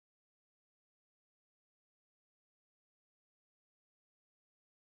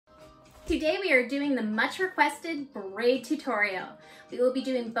Today we are doing the much requested braid tutorial. We will be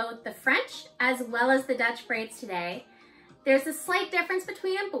doing both the French as well as the Dutch braids today. There's a slight difference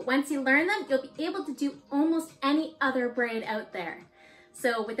between them, but once you learn them, you'll be able to do almost any other braid out there.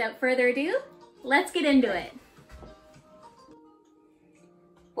 So without further ado, let's get into it.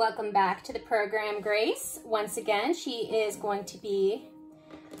 Welcome back to the program, Grace. Once again, she is going to be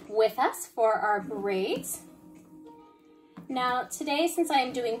with us for our braids. Now today, since I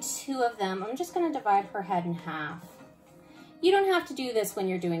am doing two of them, I'm just going to divide her head in half. You don't have to do this when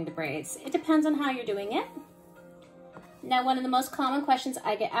you're doing the braids. It depends on how you're doing it. Now, one of the most common questions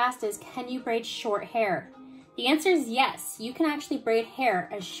I get asked is, can you braid short hair? The answer is yes. You can actually braid hair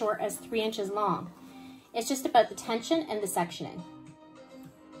as short as 3 inches long. It's just about the tension and the sectioning.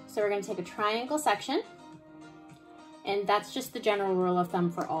 So we're going to take a triangle section, and that's just the general rule of thumb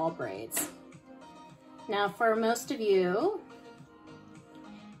for all braids. Now, for most of you,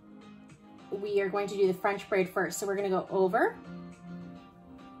 we are going to do the French braid first. So we're going to go over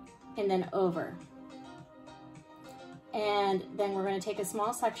and then over. And then we're going to take a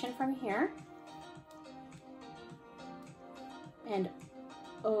small section from here and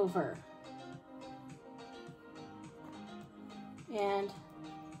over and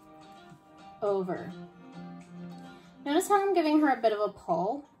over. Notice how I'm giving her a bit of a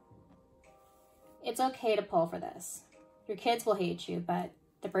pull. It's okay to pull for this. Your kids will hate you, but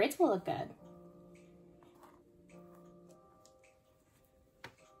the braids will look good.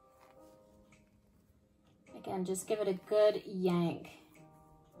 Again, just give it a good yank.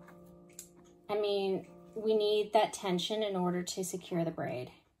 I mean, we need that tension in order to secure the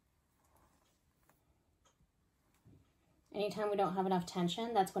braid. Anytime we don't have enough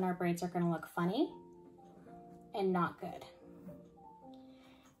tension, that's when our braids are going to look funny and not good.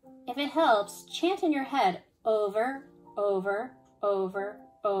 If it helps, chant in your head, over, over, over,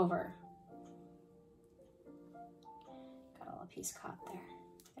 over. Got a little piece caught there.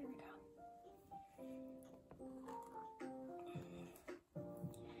 There we go.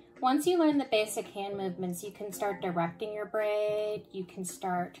 Once you learn the basic hand movements, you can start directing your braid. You can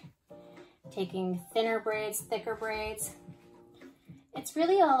start taking thinner braids, thicker braids. It's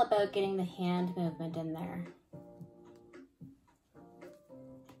really all about getting the hand movement in there.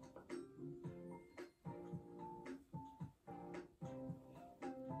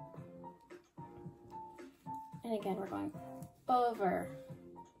 And again, we're going over,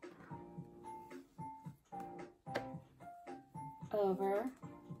 over,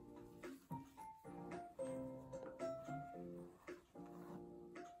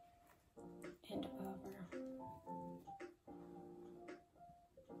 and over.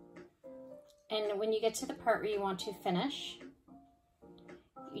 And when you get to the part where you want to finish,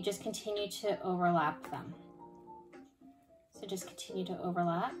 you just continue to overlap them. So just continue to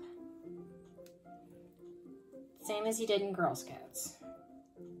overlap. Same as you did in Girl Scouts.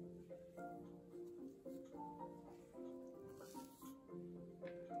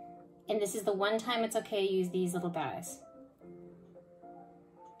 And this is the one time it's okay to use these little guys.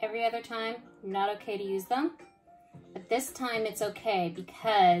 Every other time, not okay to use them. But this time it's okay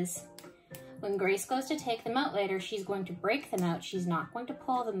because when Grace goes to take them out later, she's going to break them out. She's not going to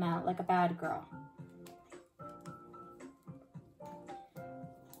pull them out like a bad girl.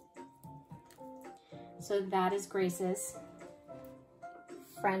 So that is Grace's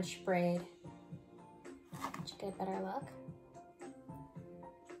French braid. Did you get a better look?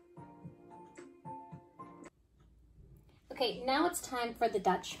 Okay, now it's time for the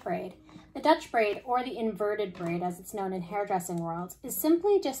Dutch braid. The Dutch braid, or the inverted braid as it's known in hairdressing worlds, is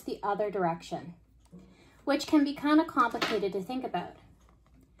simply just the other direction, which can be kind of complicated to think about.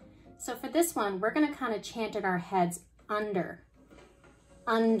 So for this one, we're going to kind of chant in our heads under,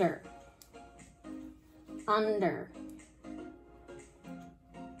 under, under.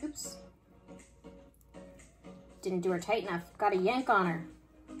 Oops. Didn't do her tight enough. Got a yank on her.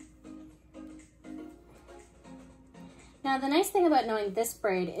 Now, the nice thing about knowing this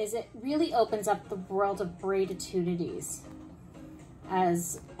braid is it really opens up the world of braiditudities,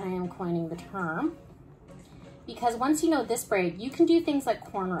 as I am coining the term. Because once you know this braid, you can do things like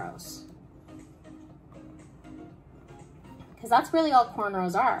cornrows. Because that's really all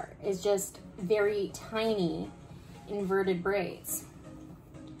cornrows are, is just very tiny inverted braids.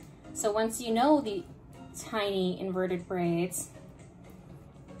 So once you know the tiny inverted braids,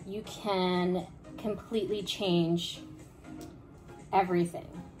 you can completely change everything.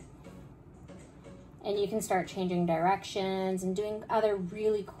 And you can start changing directions and doing other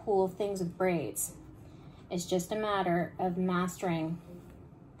really cool things with braids. It's just a matter of mastering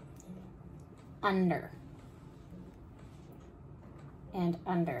under and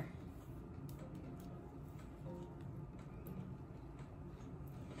under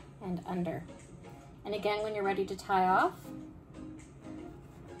and under. And again, when you're ready to tie off,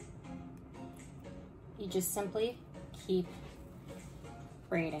 you just simply keep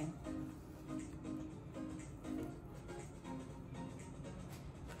braiding.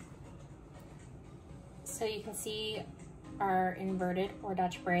 So you can see our inverted or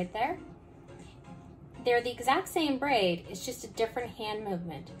Dutch braid there. They're the exact same braid, it's just a different hand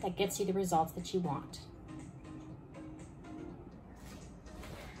movement that gets you the results that you want.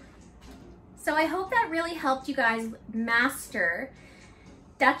 So I hope that really helped you guys master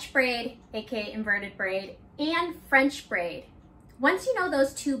Dutch braid, aka inverted braid, and French braid. Once you know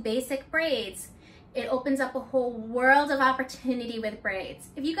those two basic braids, it opens up a whole world of opportunity with braids.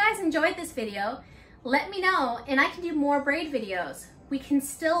 If you guys enjoyed this video, let me know and I can do more braid videos. We can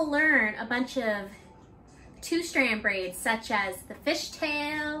still learn a bunch of two-strand braids such as the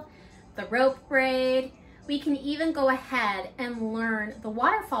fishtail, the rope braid. We can even go ahead and learn the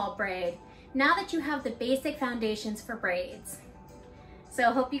waterfall braid now that you have the basic foundations for braids.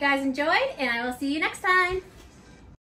 So hope you guys enjoyed and I will see you next time.